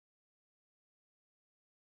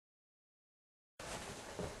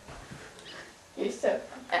You're so...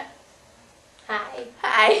 Hi.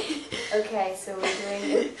 Hi. Okay, so we're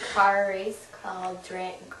doing a car race called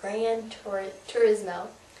Gran Turismo.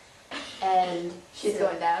 And She's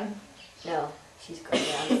going down. No, she's going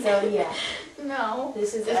down. So yeah. No.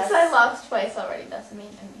 This is just us. because I lost twice already doesn't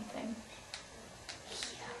mean anything.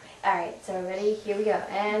 Alright, so ready? Here we go.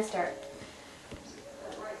 And start.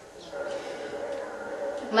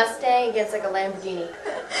 Mustang gets like a Lamborghini.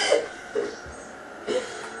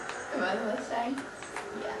 Am I the Mustang?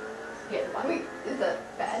 Yeah. You're the one. Wait, is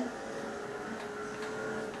that bad?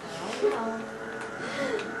 I don't know.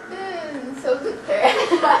 So good there.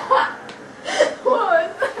 What was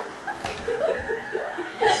that?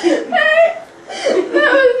 That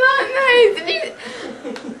was not nice. Did you...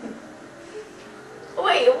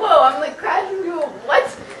 Wait, whoa, I'm like crashing into a... What?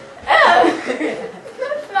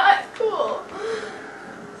 That's not cool.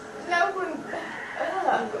 Now I'm going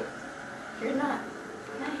back. You're not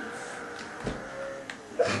nice.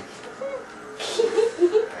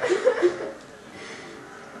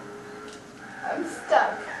 I'm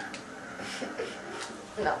stuck.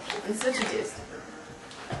 No, I'm such a deuce.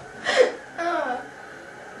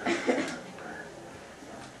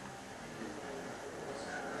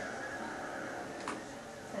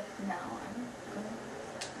 No, I'm going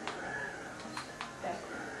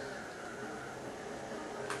backwards.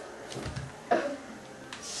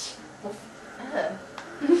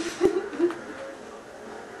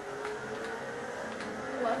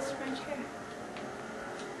 Lost my chair.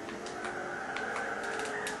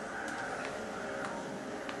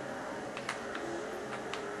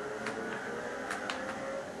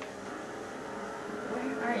 Where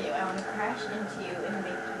are you? I want to crash into you and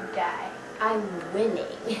make you die. I'm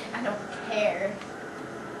winning. I don't care.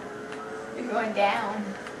 You're going down,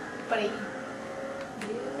 buddy.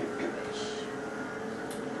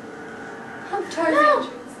 I'm Tarzan. No.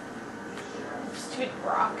 Stupid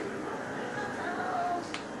rock.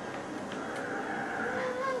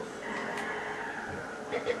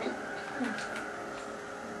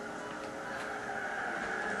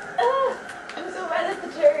 I'm so bad at the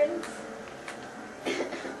turns.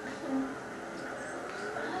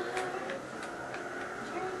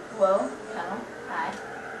 Whoa, tunnel, hi.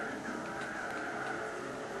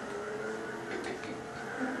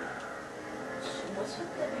 What's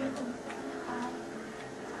with the random hi?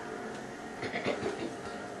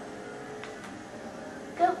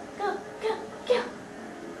 Go, go, go, go.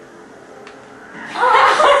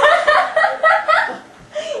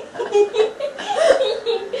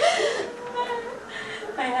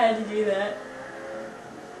 I had to do that.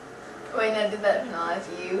 Wait, now did that penalize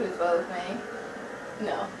you as well as me?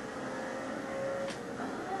 No.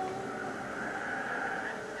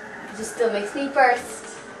 It just still makes me first.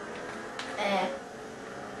 Eh.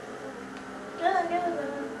 Go, go, go.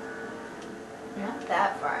 You're not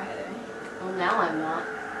that far ahead of me. Well, now I'm not.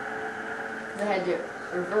 'Cause I had to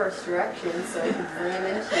reverse directions so I could ram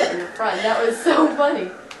into you in the front. That was so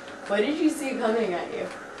funny. What did you see coming at you?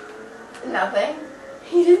 Nothing.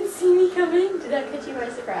 You didn't see me coming? Did that catch you by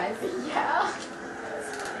surprise? Yeah. That's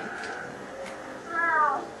funny.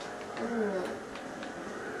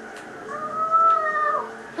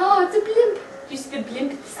 Oh, it's a blimp. Did you see the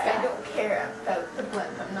blimp in the I sky? don't care about the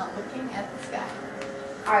blimp. I'm not looking at the sky.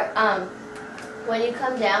 Alright, when you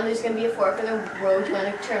come down, there's going to be a fork in the road. You want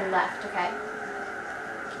to turn left, okay?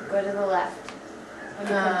 Go to the left. When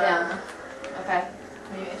you come down. Okay?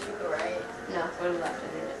 Maybe I should go right. No, go to the left. I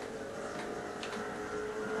need it.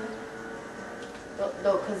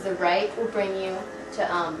 No, because the right will bring you to,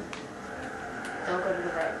 don't go to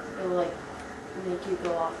the right. It will, like, make you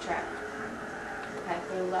go off track. Okay,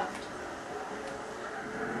 go to the left.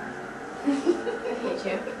 I hate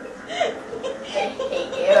you. I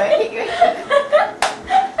hate you. I hate you.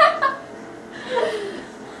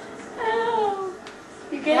 Ow!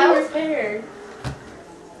 You're getting repaired.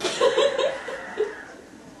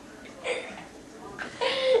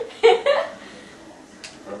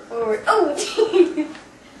 Go forward. Oh, geez.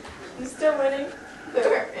 I'm still winning. Don't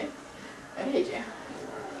hurt me. I hate you.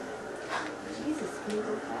 Jesus, can you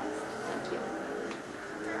go fast? Thank you.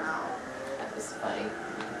 No. That was funny.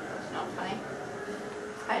 That's not funny.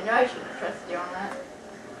 I know I shouldn't have trusted you on that.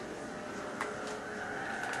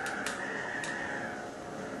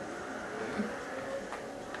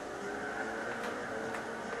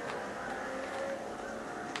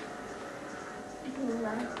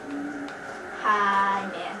 Hi,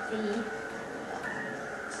 Nancy.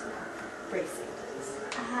 Racing, please.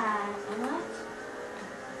 Hi. What?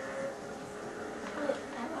 But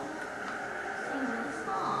I want to sing the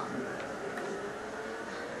song.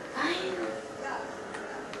 Fine.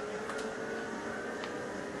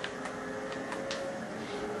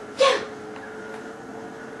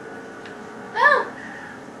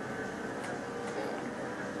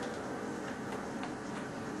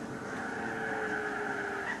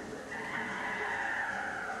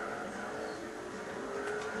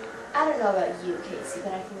 I don't know about you, Casey,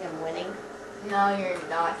 but I think I'm winning. No, you're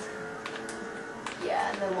not. Yeah,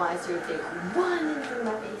 and then why is your dick one in front of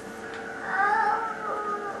my face?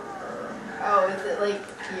 Oh, is it like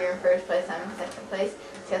you're in first place, I'm in second place?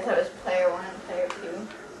 See, I thought it was player 1 and player 2.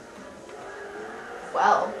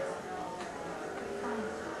 Well.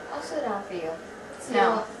 I'll sit down for you.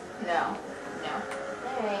 No.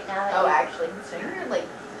 Alright, now that Oh, you... actually, considering you're like,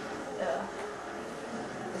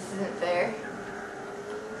 this isn't fair.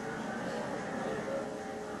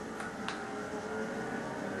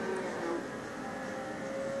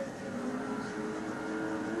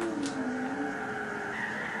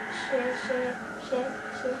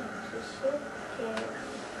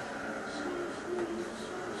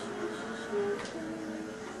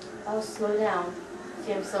 I'll slow down.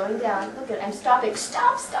 See, I'm slowing down. Look at I'm stopping.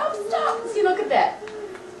 Stop, stop, stop. See, look at that.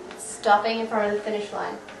 Stopping in front of the finish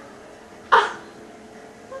line. Ah!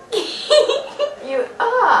 You,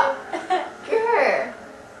 grr.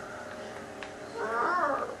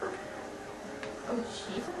 Oh,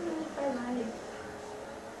 jeez.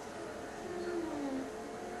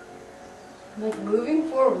 I'm like moving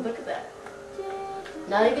forward. Look at that.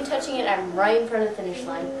 Not even touching it. I'm right in front of the finish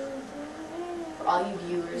line. For all you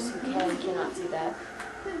viewers who can and cannot see that.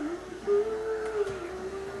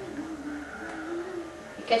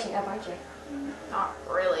 You're catching up, aren't you? Not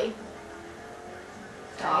really.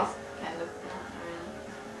 Stop. Kind of.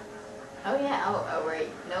 Oh yeah. Oh right.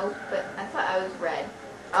 No, but I thought I was red.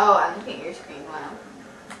 Oh, I'm looking at your screen. Wow.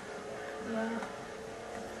 Yeah.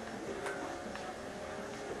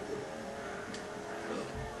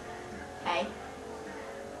 Hey.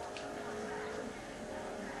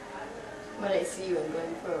 When I see you, I'm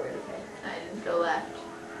going forward. Okay. I didn't go left.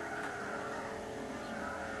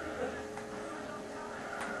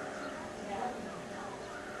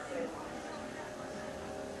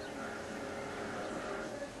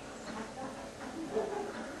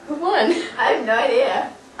 Who won? I have no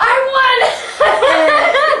idea. I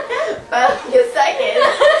Well, you're second.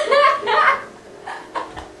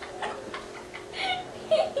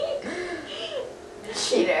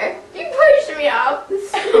 Cheater. You pushed me off the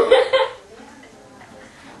stool.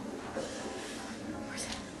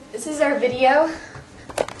 This is our video.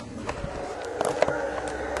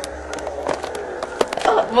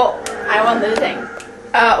 Oh, well, I won the thing.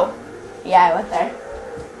 Oh. Yeah, I went there.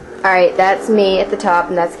 Alright, that's me at the top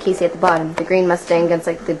and that's Casey at the bottom. The green Mustang against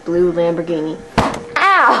like the blue Lamborghini.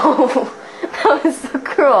 Ow! That was so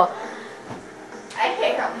cruel. I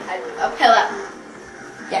hate her on the head. A pillow.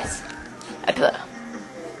 Yes. A pillow.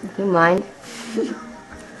 Do you mind?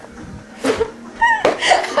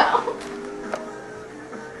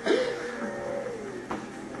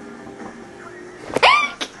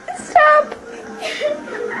 Stop.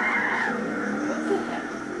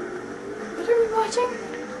 What are we watching?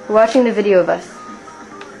 We're watching the video of us.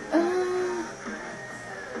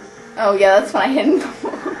 Oh yeah, that's when I hit the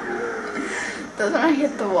wall. That's when I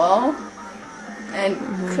hit the wall and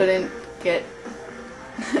couldn't get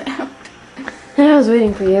out. I was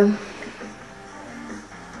waiting for you.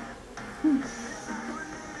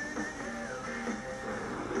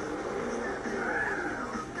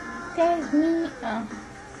 There's me. Oh.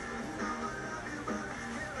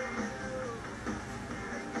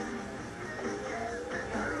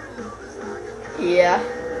 Yeah.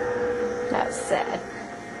 That's sad.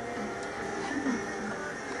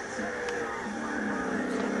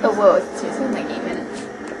 Oh whoa, it's in like 8 minutes.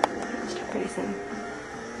 Start pretty soon.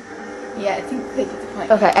 Yeah, I think they get the point.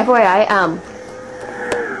 Okay, FYI,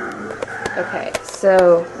 okay,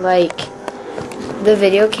 so, like, the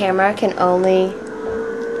video camera can only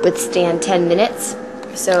withstand 10 minutes,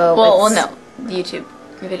 so Well, no. The YouTube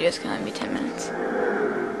videos can only be 10 minutes.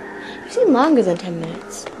 I've seen longer than 10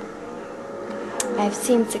 minutes. I've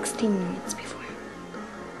seen 16 minutes before.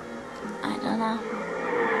 I don't know.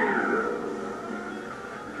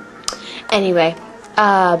 Anyway,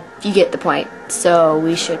 you get the point, so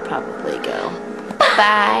we should probably go.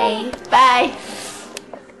 Bye. Bye.